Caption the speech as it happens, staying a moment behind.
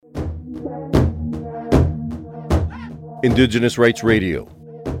Indigenous Rights Radio,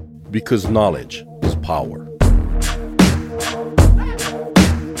 because knowledge is power.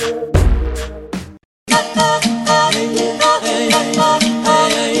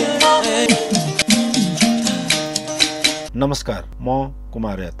 नमस्कार, म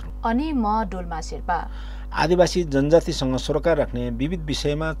कुमार यात्रु अनि म डोल्मा शेर्पा। आदिवासी जनजातिसँग सरोकार राख्ने विविध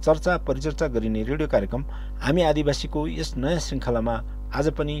विषयमा चर्चा परिचर्चा गरिने रेडियो कार्यक्रम हामी आदिवासीको यस नयाँ श्रृङ्खलामा आज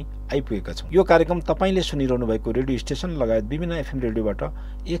पनि आइपुगेका छौँ। यो कार्यक्रम तपाईँले सुनिरहनु भएको रेडियो स्टेसन लगायत विभिन्न एफएम रेडियोबाट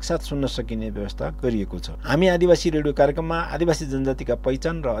एकसाथ सुन्न सकिने व्यवस्था गरिएको छ। हामी आदिवासी रेडियो कार्यक्रममा आदिवासी जनजातिका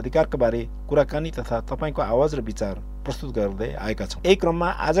पहिचान र अधिकारका बारे कुराकानी तथा तपाईँको आवाज र विचार प्रस्तुत गर्दै आएका छौँ। यही क्रममा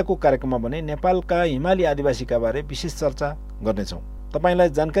आजको कार्यक्रममा भने नेपालका हिमाली आदिवासीका बारे विशेष चर्चा गर्नेछौँ। तपाईलाई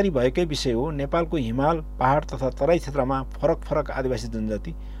जानकारी भएकै विषय हो, नेपालको हिमाल, पहाड तथा तराई क्षेत्रमा फरक आदिवासी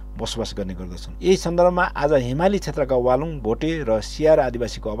जनजाति बसोबास गर्ने गर्दछन्। यही सन्दर्भमा आज हिमाली क्षेत्रका वालुङ, भोटे र सियार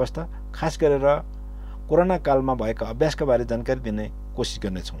आदिवासीको अवस्था, खास गरेर कोरोना कालमा भएका अभ्यासका बारे जानकारी दिने कोसिस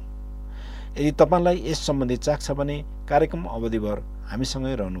गर्नेछौँ। यदि तपाईलाई यस सम्बन्धी चाख छ भने कार्यक्रम अवधिभर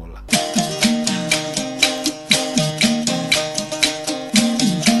हामीसँगै रहनुहोला।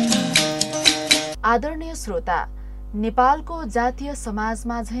 आदरणीय श्रोता, नेपालको जातीय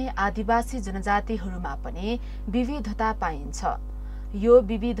समाजमा झैं आदिवासी जनजातिहरूमा पनि विविधता पाइन्छ। यो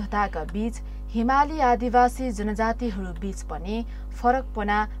विविधताका बीच हिमाली आदिवासी जनजातिहरू बीच पनि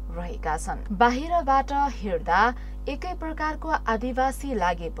फरकपना रहेका छन्। बाहिरबाट हेर्दा एकै प्रकारको आदिवासी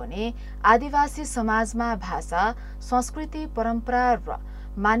लागे पनि आदिवासी समाजमा भाषा, संस्कृति, परम्परा र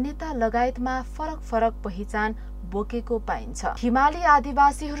मान्यता लगायतमा फरक पहिचान बोकेको पाइन्छ। हिमाली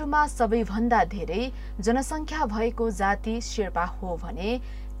आदिवासीहरूमा सबैभन्दा धेरै जनसङ्ख्या भएको जाति शेर्पा हो भने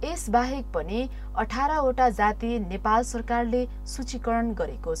यस बाहेक पनि 18वटा जाति नेपाल सरकारले सूचीकरण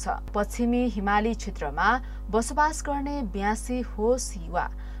गरेको छ। पश्चिमी हिमाली क्षेत्रमा बसोबास गर्ने ब्यासी होस् वा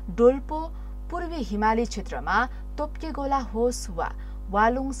डोल्पो, पूर्वी हिमाली क्षेत्रमा तोप्केगोला होस् वा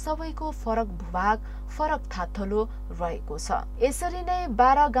वालुङ, सबैको फरक भूभाग, फरक थाथलो रहेको छ। यसरी नै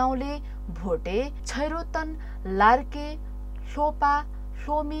 12 गाउँले भोटे, छैरोतन, लार्के, ल्होपा,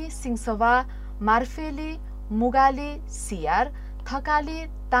 ल्होमी, सिङसवा, मार्फेली, मुगाली, सियार, थकाली,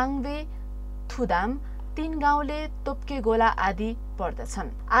 ताङबे, थुदाम, 3 गाउँले तोप्केगोला आदि पर्दछन्।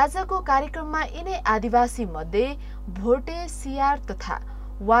 आजको कार्यक्रममा यिनै आदिवासी मध्ये भोटे, सियार तथा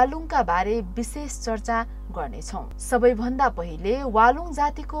वालुङका बारे विशेष चर्चा गर्नेछौँ। सबैभन्दा पहिले वालुङ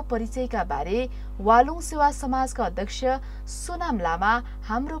जातिको परिचयका बारे वालुङ सेवा समाजका अध्यक्ष सोनाम लामा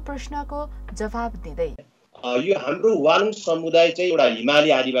हाम्रो प्रश्नको जवाब दिँदै, यो हाम्रो वालुङ समुदाय चाहिँ एउटा हिमाली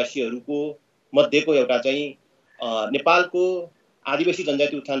आदिवासीहरूको मध्येको एउटा चाहिँ नेपालको आदिवासी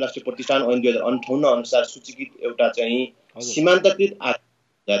जनजाति उत्थान राष्ट्रिय प्रतिष्ठान ऐन 2058 अनुसार सूचीकृत एउटा चाहिँ सीमान्तकृत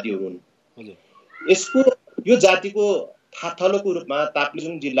जातिहरू हुन्। यसको यो जातिको थाथलोको रूपमा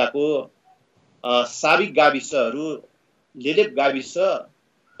ताप्लेजुङ जिल्लाको साबिक गाविसहरू, लेलेप गाविस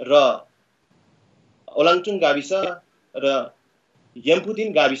र ओलाङचुङ गाविस र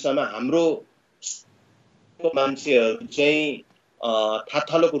यम्फुदिन गाविसमा हाम्रो मान्छेहरू चाहिँ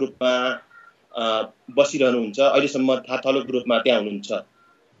थाथलोको रूपमा बसिरहनुहुन्छ। अहिलेसम्म थाथलोको रूपमा त्यहाँ हुनुहुन्छ।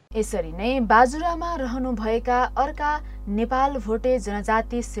 यसरी नै बाजुरामा रहनुभएका अर्का नेपाल भोटे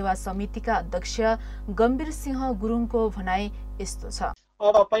जनजाति सेवा समितिका अध्यक्ष गम्भीर सिंह गुरुङको भनाइ यस्तो छ।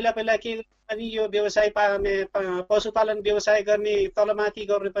 अब पहिला के अनि यो व्यवसाय पशुपालन व्यवसाय गर्ने तलमाथि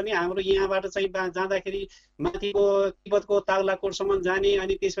गर्ने पनि हाम्रो यहाँबाट चाहिँ जाँदाखेरि माथिको तिब्बतको तागलाकोटसम्म जाने,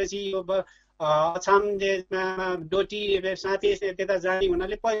 अनि त्यसपछि यो अछाम डोटी साथी त्यता जाने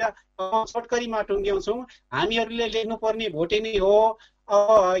हुनाले पहिला छोटकरीमा टुङ्ग्याउँछौँ। हामीहरूले लेख्नुपर्ने भोटे नै हो।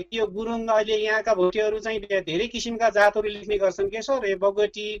 अब यो गुरुङ अहिले यहाँका भोटेहरू चाहिँ धेरै किसिमका जातहरू लेख्ने गर्छन् के सर,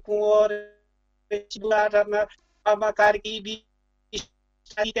 बगटी, कुँवर, कार्की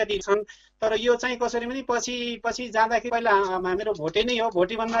इत्यादि छन्। तर यो चाहिँ कसरी पनि पछि जाँदाखेरि पहिला हाम्रो भोटे नै हो।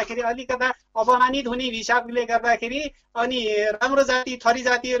 भोटे भन्दाखेरि अलिकता अपमानित हुने हिसाबले गर्दाखेरि अनि राम्रो जाति थरी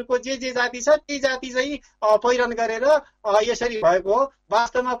जातिहरूको जे जाति छ त्यही जाति चाहिँ पहिरन गरेर यसरी भएको हो।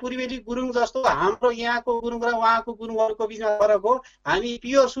 वास्तवमा पूर्वेली गुरुङ जस्तो हाम्रो यहाँको गुरुङ र उहाँको गुरुङहरूको बिचमा फरक हो। हामी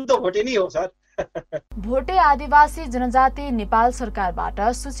प्योर शुद्ध भोटे नै हो सर। भोटे आदिवासी जनजाति नेपाल सरकारबाट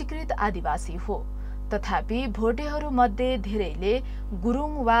सूचीकृत आदिवासी हो। तथापि भोटेहरू मध्ये धेरैले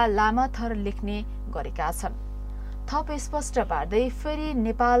गुरुङ वा लामा थर लेख्ने गरेका छन्। थप स्पष्ट पार्दै फेरि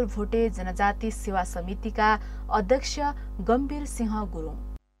नेपाल भोटे जनजाति सेवा समितिका अध्यक्ष गम्भीर सिंह गुरुङ,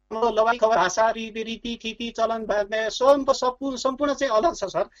 लवाई खबर भाषा रीति थिति चलन सम्पूर्ण चाहिँ अलग छ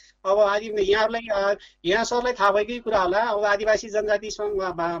सर। अब यहाँहरूलाई यहाँ सरलाई थाहा भएकै कुरा होला। अब आदिवासी जनजाति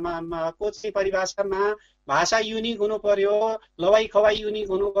को चाहिँ परिभाषामा भाषा युनिक हुनु पर्यो, लवाई खवाई युनिक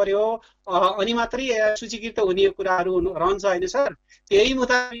हुनु पर्यो, अनि मात्रै सूचीकृत हुने कुराहरू रहन्छ होइन सर। त्यही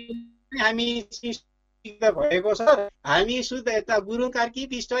मुताबिक हामी भएको छ। हामी शुद्ध यता गुरुङ कार्की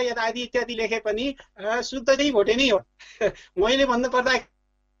विष्ट यता आदि इत्यादि लेखे पनि शुद्ध चाहिँ भोटे नै हो। मैले भन्नु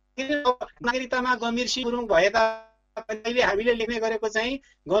पर्दाखेरि नागरिकतामा गम्भीर सिंह गुरुङ भए तापनि हामीले लेख्ने गरेको चाहिँ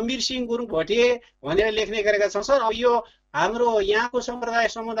गम्भीर सिंह गुरुङ भोटे भनेर लेख्ने गरेका छौँ सर। अब यो हाम्रो यहाँको सम्प्रदाय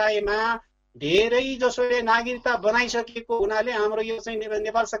समुदायमा धेरै जसोले नागरिकता बनाइसकेको हुनाले हाम्रो यो चाहिँ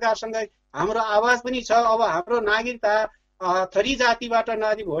नेपाल सरकारसँग हाम्रो आवाज पनि छ। अब हाम्रो नागरिकता थरी जातिबाट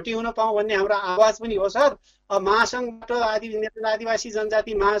नआदि भोटे हुन पाऊँ भन्ने हाम्रो आवाज पनि हो सर। महासङ्घबाट नेपाल आदिवासी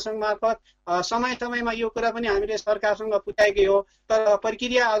जनजाति महासङ्घ मार्फत समय समयमा यो कुरा पनि हामीले सरकारसँग पुर्याएकै हो। तर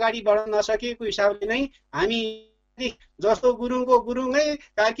प्रक्रिया अगाडि बढ्न नसकेको हिसाबले नै हामी जस्तो गुरुङको गुरुङै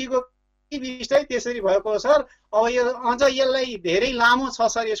कार्कीको विषय त्यसरी भएको हो सर। अब यो अझ यसलाई धेरै लामो छ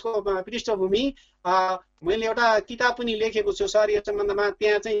सर यसको पृष्ठभूमि। मैले एउटा किताब पनि लेखेको छु सर यस सम्बन्धमा।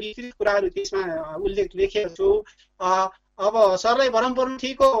 त्यहाँ चाहिँ विस्तृत कुराहरू त्यसमा उल्लेख लेखेको छु। अब सरलाई भरम पर्नु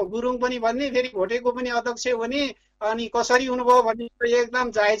ठिक हो, गुरुङ पनि भन्ने फेरि भोटेको पनि अध्यक्ष हुने अनि कसरी हुनुभयो भन्ने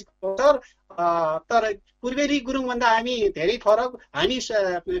एकदम जायज हो सर। तर पूर्वेली गुरुङ भन्दा हामी धेरै फरक, हामी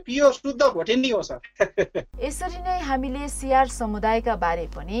प्योर शुद्ध भोटे नै हो सर। यसरी नै हामीले सियार समुदायका बारे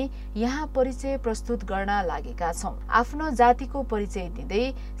पनि यहाँ परिचय प्रस्तुत गर्न लागेका छौँ। आफ्नो जातिको परिचय दिँदै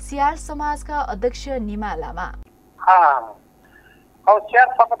सियार समाजका अध्यक्ष निमा लामा। अब सियार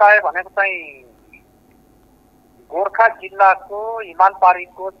समुदाय भनेको चाहिँ गोर्खा जिल्लाको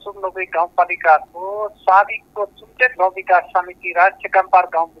हिमालपारीको चुम्लोबे गाउँपालिकाको साबिकको चुम्टेक गाउँ विकास समिति र चेकम्पार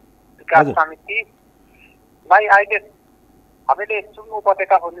गाउँ विकास समितिलाई अहिले हामीले चुम्नु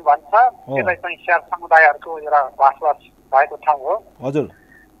उपत्यका भन्ने भन्छ। त्यसलाई चाहिँ स्यार समुदायहरूको एउटा बसोबास भएको ठाउँ हो। हजुर,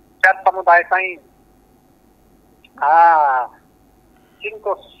 स्यार समुदाय चाहिँ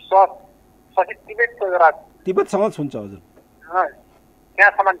चीनको सहित तिब्बतको एउटा तिब्बतसँग छुन्छ। हजुर,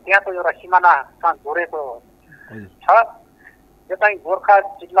 त्यहाँसम्म त्यहाँको एउटा सिमानासँग जोडेको छ। यो चाहिँ गोर्खा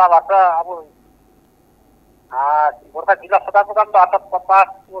जिल्लाबाट अब गोर्खा जिल्ला सदरमुकामबाट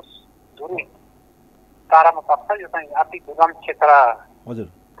 50 कोस दूरी टाढामा पर्छ। यो चाहिँ अति दुर्गम क्षेत्र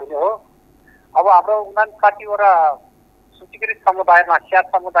हुने हो। अब हाम्रो 59वटा सूचीकृत समुदायमा स्यार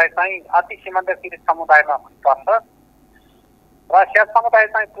समुदाय चाहिँ अति सीमान्तकृत समुदायमा पर्छ र स्यार समुदाय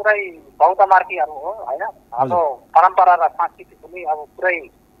चाहिँ पुरै बौद्ध मार्गीहरू हो होइन। अब परम्परा र संस्कृति पनि अब पुरै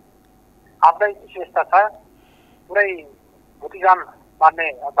आफ्नै विशेषता छ। पुरै बुद्धिज्म मान्ने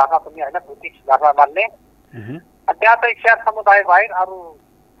धर्म पनि होइन, बुद्धिस्ट धर्म मान्ने। त्यहाँ चाहिँ स्यार समुदाय बाहेक अरू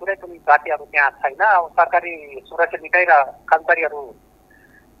कुनै पनि जातिहरू त्यहाँ छैन। अब सरकारी सुरक्षा निकाय र कर्मचारीहरू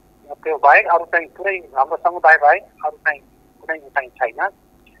त्यो बाहेक अरू चाहिँ पुरै हाम्रो समुदाय बाहेक अरू चाहिँ कुनै चाहिँ छैन।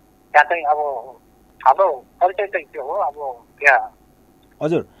 त्यहाँ चाहिँ अब हाम्रो परिचय चाहिँ त्यो हो। अब त्यहाँ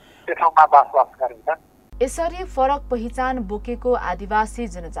हजुर त्यो ठाउँमा बसोबास गरिन्छ। यसरी फरक पहिचान बोकेको आदिवासी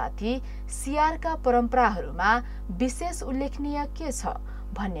जनजाति सियारका परम्पराहरूमा विशेष उल्लेखनीय के छ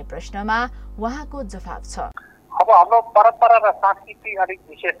भन्ने प्रश्नमा उहाँको जवाफ छ। अब हाम्रो परम्परा र संस्कृति अलिक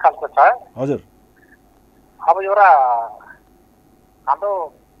विशेष खालको छ। हजुर, अब एउटा हाम्रो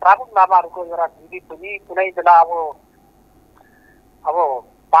प्रामुख लामाहरूको एउटा विधि पनि कुनै बेला अब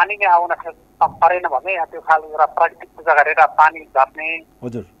पानी नै आउन परेन भने त्यो खालको एउटा प्राकृतिक पूजा गरेर पानी झर्ने।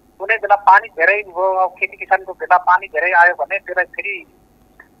 हजुर, कुनै बेला पानी धेरै भयो, अब खेती किसानको बेला पानी धेरै आयो भने त्यसलाई फेरि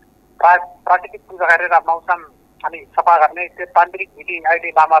प्राकृतिक पूजा गरेर मौसम अनि सफा गर्ने त्यो तान्त्रिक विधि अहिले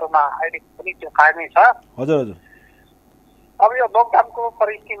लामाहरूमा अहिले पनि त्यो कायमै छ। हजुर हजुर। अब यो लोकडाउनको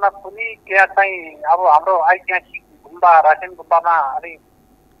परिस्थितिमा पनि त्यहाँ चाहिँ अब हाम्रो ऐतिहासिक गुम्बा रासेन गुम्बामा अलि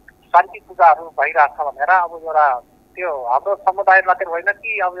शान्ति पूजाहरू भइरहेछ भनेर अब एउटा त्यो हाम्रो समुदाय मात्रै होइन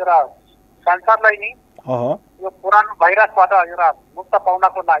कि अब एउटा संसारलाई नि यो पुरानो भाइरसबाट एउटा मुक्त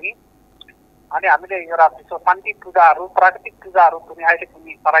पाउनको लागि अनि हामीले एउटा विश्व शान्ति पूजाहरू प्राकृतिक पूजाहरू पनि अहिले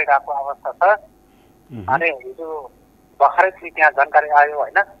पनि चलाइरहेको अवस्था छ। अनि हिजो भर्खरै पनि त्यहाँ जानकारी आयो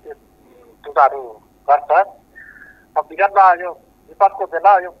होइन, त्यो पूजाहरू गर्छ। अब विगतमा यो विपदको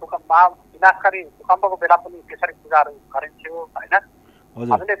बेला यो विनाशकारी भूकम्पको बेला पनि त्यसरी पूजाहरू गरिन्थ्यो होइन।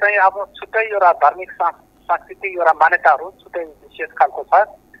 हामीले चाहिँ अब छुट्टै एउटा धार्मिक सांस्कृतिक एउटा मान्यताहरू छुट्टै विशेष खालको छ।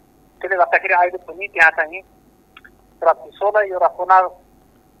 त्यसले गर्दाखेरि अहिले पनि त्यहाँ चाहिँ एउटा विश्वलाई एउटा कोरोना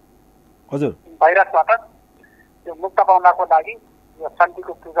भाइरसबाट त्यो मुक्त पाउनको लागि यो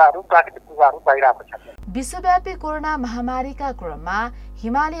शान्तिको पूजाहरू प्राकृतिक पूजाहरू भइरहेको छ। विश्वव्यापी कोरोना महामारीका क्रममा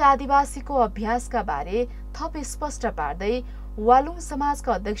हिमाली आदिवासीको अभ्यासका बारे थप स्पष्ट पार्दै वालुङ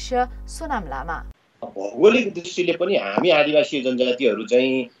समाजका अध्यक्ष सोनाम लामा। भौगोलिक दृष्टिले पनि हामी आदिवासी जनजातिहरू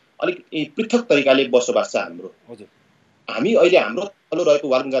चाहिँ अलिक पृथक तरिकाले बसोबास छ हाम्रो। हामी अहिले हाम्रो तल्लो रहेको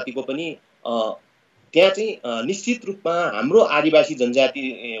वालुङ जातिको पनि त्यहाँ चाहिँ निश्चित रूपमा हाम्रो आदिवासी जनजाति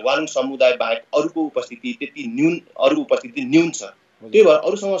वालुङ समुदाय बाहेक अरूको उपस्थिति त्यति न्यून छ। त्यही भएर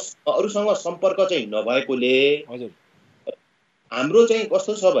अरूसँग सम्पर्क चाहिँ नभएकोले हाम्रो चाहिँ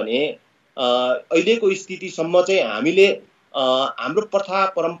कस्तो छ भने अहिलेको स्थितिसम्म चाहिँ हामीले हाम्रो प्रथा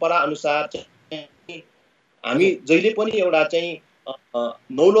परम्परा अनुसार चाहिँ हामी जहिले पनि एउटा चाहिँ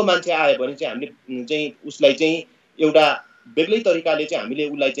नौलो मान्छे आयो भने चाहिँ हामीले चाहिँ उसलाई चाहिँ एउटा बेग्लै तरिकाले चाहिँ हामीले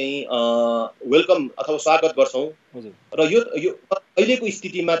उसलाई चाहिँ वेलकम अथवा स्वागत गर्छौँ र यो अहिलेको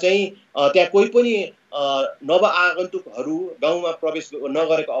स्थितिमा चाहिँ त्यहाँ कोही पनि नव आगन्तुकहरू गाउँमा प्रवेश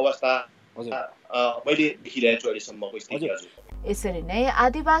नगरेको अवस्था मैले देखिरहेको छु अहिलेसम्मको स्थिति। यसरी नै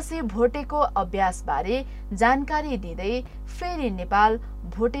आदिवासी भोटेको अभ्यासबारे जानकारी दिँदै फेरि नेपाल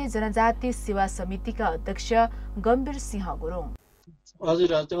भोटे जनजाति सेवा समितिका अध्यक्ष गम्भीर सिंह गुरुङ।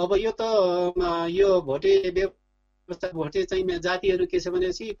 हजुर अब यो त यो भोटे चाहिँ जातिहरू के छ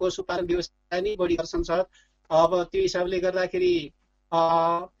भनेपछि पशुपालन व्यवसाय नै बढी गर्छन् सर। अब त्यो हिसाबले गर्दाखेरि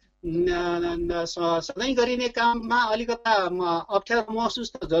सधैँ गरिने काममा अलिकता अप्ठ्यारो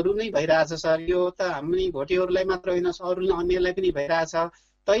महसुस त जरुर नै भइरहेछ सर। यो त हामी भोटेहरूलाई मात्र होइन अरू अन्यलाई पनि भइरहेछ।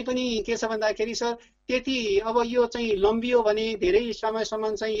 तैपनि के छ भन्दाखेरि सर त्यति अब यो चाहिँ लम्बियो भने धेरै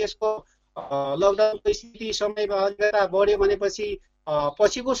समयसम्म चाहिँ यसको लकडाउनको स्थिति समयमा अलिकता बढ्यो भनेपछि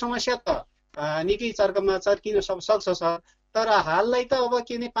पछिको समस्या त निकै चर्किन सक्छ सर। तर हाललाई त अब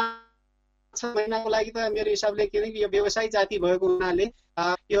के नै 5-6 महिनाको लागि त मेरो हिसाबले के यो व्यवसाय जाति भएको हुनाले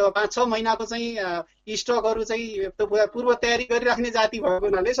यो 5-6 महिनाको चाहिँ स्टकहरू चाहिँ पूर्व तयारी गरिराख्ने जाति भएको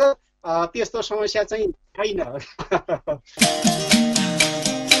हुनाले सर त्यस्तो समस्या चाहिँ छैन।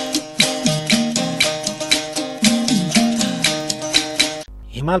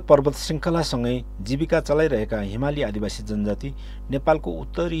 हिमाल पर्वत श्रृङ्खलासँगै जीविका चलाइरहेका हिमाली आदिवासी जनजाति नेपालको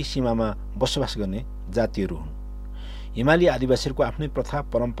उत्तरी सीमामा बसोबास गर्ने जातिहरू हुन्। हिमाली आदिवासीहरूको आफ्नै प्रथा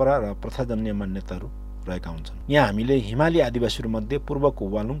परम्परा र प्रथाजन्य मान्यताहरू रहेका हुन्छन्। यहाँ हामीले हिमाली आदिवासीहरूमध्ये पूर्वको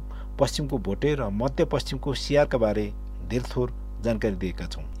वालुङ, पश्चिमको भोटे र मध्यपश्चिमको सियारका बारे धेर थोर जानकारी दिएका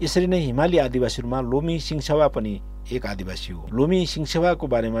छौँ। यसरी नै हिमाली आदिवासीहरूमा लोमी सिंहसभा पनि एक आदिवासी हो। लोमी सिंहसभाको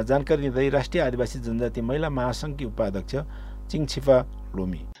बारेमा जानकारी दिँदै राष्ट्रिय आदिवासी जनजाति महिला महासङ्घकी उपाध्यक्ष चिङछिपा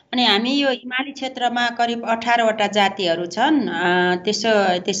लोमी। अनि हामी यो हिमाली क्षेत्रमा करिब 18वटा जातिहरू छन्।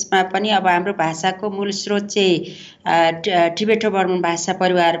 त्यसमा पनि अब हाम्रो भाषाको मूल स्रोत चाहिँ टिबेटो बर्मन भाषा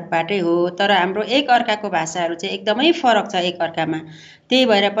परिवारबाटै हो। तर हाम्रो एक अर्काको भाषाहरू चाहिँ एकदमै फरक छ एक अर्कामा। त्यही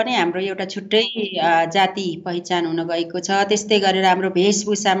भएर पनि हाम्रो एउटा छुट्टै जाति पहिचान हुन गएको छ। त्यस्तै गरेर हाम्रो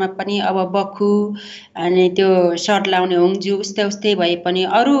वेशभूषामा पनि अब बख्खु अनि त्यो सर्ट लाउने होङजु उस्तै भए पनि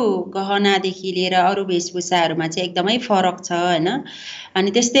अरू गहनादेखि लिएर अरू वेशभूषाहरूमा चाहिँ एकदमै फरक छ हैन।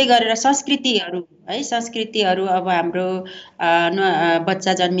 अनि त्यस्तै गरेर संस्कृतिहरू अब हाम्रो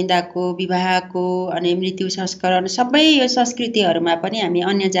बच्चा जन्मिँदाको विवाहको अनि मृत्यु संस्करण सबै यो संस्कृतिहरूमा पनि हामी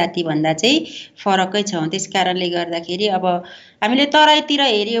अन्य जातिभन्दा चाहिँ फरकै छौँ। त्यस कारणले गर्दाखेरि अब हामीले तराईतिर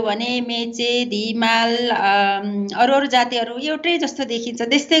हेऱ्यौँ भने मेचे धिमाल अरू जातिहरू एउटै जस्तो देखिन्छ।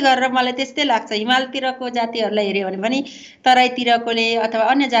 त्यस्तै गरेर मलाई त्यस्तै लाग्छ हिमालतिरको जातिहरूलाई हेऱ्यो भने पनि तराईतिरकोले अथवा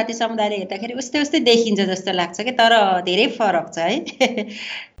अन्य जाति समुदायले हेर्दाखेरि उस्तै देखिन्छ जस्तो लाग्छ कि, तर धेरै फरक छ है।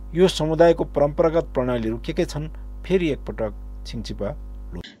 यो समुदायको परम्परागत प्रणालीहरू के छन् फेरि एकपटक छिङछिपा।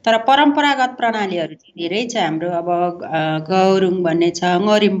 तर परम्परागत प्रणालीहरू चाहिँ धेरै छ हाम्रो। अब गौरुङ भन्ने छ,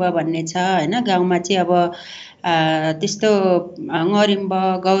 ngरिम्ब भन्ने छ हैन। गाउँमा चाहिँ अब त्यस्तो ngरिम्ब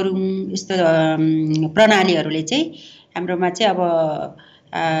गौरुङ यस्तो प्रणालीहरूले चाहिँ हाम्रोमा चाहिँ अब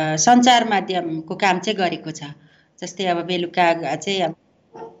सञ्चार माध्यमको काम चाहिँ गरेको छ। जस्तै अब बेलुका चाहिँ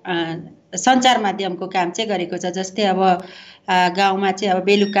सञ्चार माध्यमको काम चाहिँ गरेको छ। जस्तै अब गाउँमा चाहिँ अब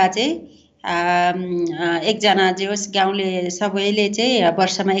बेलुका चाहिँ एकजना जे होस् गाउँले सबैले चाहिँ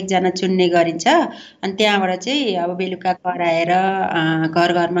वर्षमा एकजना चुन्ने गरिन्छ। अनि त्यहाँबाट चाहिँ अब बेलुका कराएर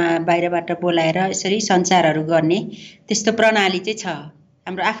घर घरमा बाहिरबाट बोलाएर यसरी सञ्चारहरू गर्ने त्यस्तो प्रणाली चाहिँ छ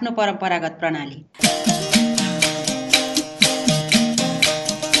हाम्रो आफ्नो परम्परागत प्रणाली।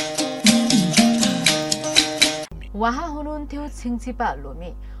 उहाँ हुनुहुन्थ्यो छिङछिपा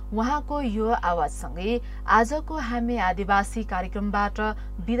लोमी। उहाँको यो आवाजसँगै आजको हामी आदिवासी कार्यक्रमबाट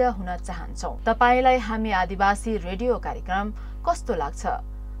बिदा हुन चाहन्छौँ। तपाईलाई हामी आदिवासी रेडियो कार्यक्रम कस्तो लाग्छ?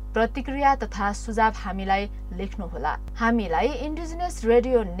 प्रतिक्रिया तथा सुझाव हामीलाई लेख्नुहोला। हामीलाई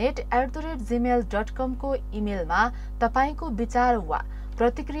indigenous-radio-net@gmail.com को इमेलमा तपाईको विचार वा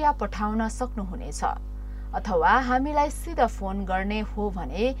प्रतिक्रिया पठाउन सक्नुहुनेछ। अथवा हामीलाई सिधा फोन गर्ने हो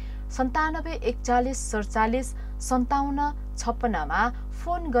भने 97 41 47 57 56 मा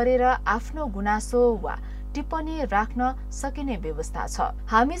फोन गरेर आफ्नो गुनासो वा टिप्पणी राख्न सकिने व्यवस्था छ।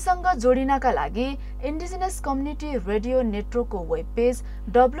 हामीसँग जोडिनका लागि इन्डिजिनस कम्युनिटी रेडियो नेटवर्कको वेब पेज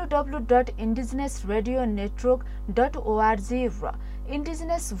www.indigenousradionetwork.org र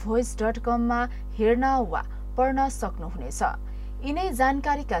indigenous voice.com मा हेर्न वा पढ्न सक्नुहुनेछ। यिनै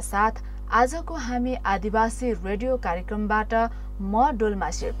जानकारीका साथ आजको हामी आदिवासी रेडियो कार्यक्रमबाट म डोल्मा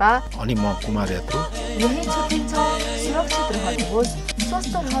शेर्पा अनि म कुमार यात्रु यही छुट्टिन्छौँ। सुरक्षित रहनुहोस्,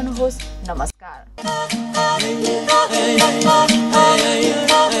 स्वस्थ रहनुहोस्। नमस्कार।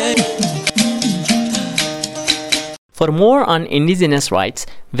 For more on indigenous rights,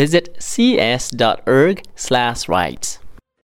 visit cs.org/rights.